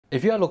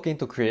If you are looking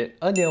to create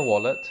a Near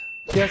wallet,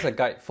 here's a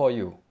guide for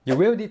you. You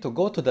will need to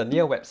go to the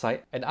Near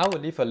website and I will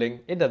leave a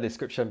link in the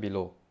description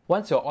below.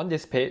 Once you're on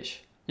this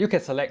page, you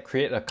can select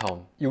Create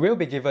Account. You will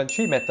be given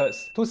 3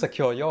 methods to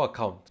secure your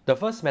account. The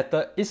first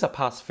method is a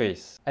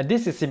passphrase, and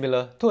this is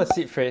similar to a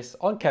seed phrase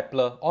on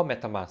Kepler or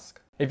MetaMask.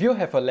 If you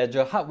have a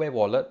Ledger hardware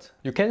wallet,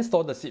 you can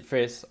store the seed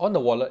phrase on the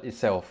wallet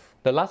itself.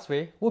 The last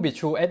way will be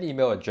through an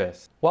email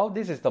address. While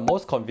this is the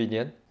most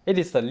convenient, it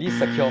is the least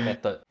secure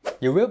method.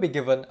 You will be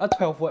given a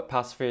 12-word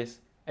passphrase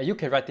and you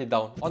can write it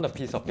down on a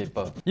piece of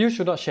paper. You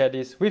should not share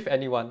this with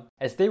anyone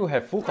as they will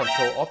have full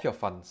control of your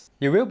funds.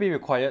 You will be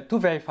required to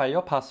verify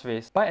your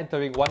passphrase by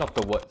entering one of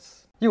the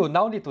words. You will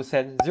now need to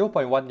send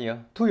 0.1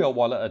 Near to your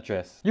wallet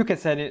address. You can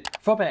send it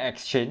from an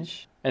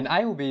exchange, and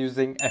I will be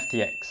using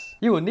FTX.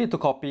 You will need to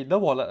copy the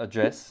wallet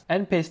address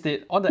and paste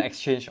it on the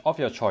exchange of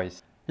your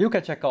choice. You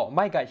can check out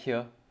my guide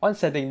here on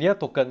sending Near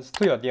tokens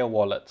to your Near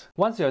wallet.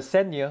 Once you have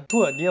sent Near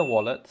to a Near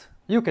wallet,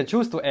 you can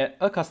choose to add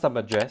a custom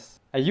address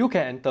and you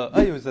can enter a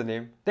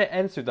username that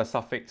ends with the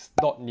suffix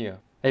 .near.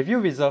 If you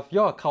reserve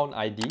your account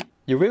ID,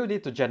 you will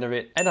need to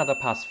generate another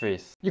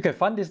passphrase. You can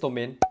fund this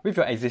domain with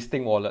your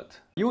existing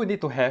wallet. You will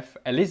need to have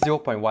at least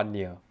 0.1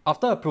 Near.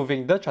 After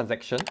approving the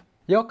transaction,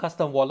 your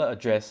custom wallet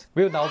address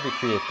will now be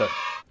created.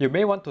 You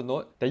may want to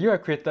note that you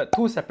have created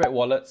 2 separate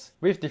wallets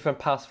with different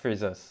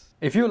passphrases.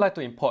 If you would like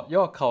to import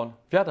your account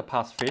via the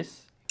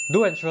passphrase,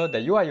 do ensure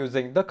that you are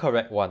using the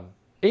correct one.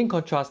 In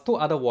contrast to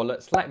other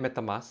wallets like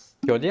MetaMask,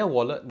 your Near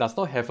wallet does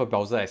not have a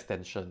browser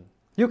extension.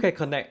 You can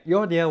connect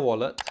your Near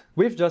wallet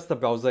with just the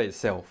browser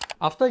itself.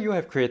 After you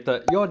have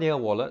created your Near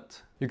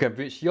wallet, you can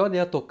bridge your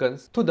Near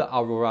tokens to the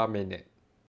Aurora mainnet.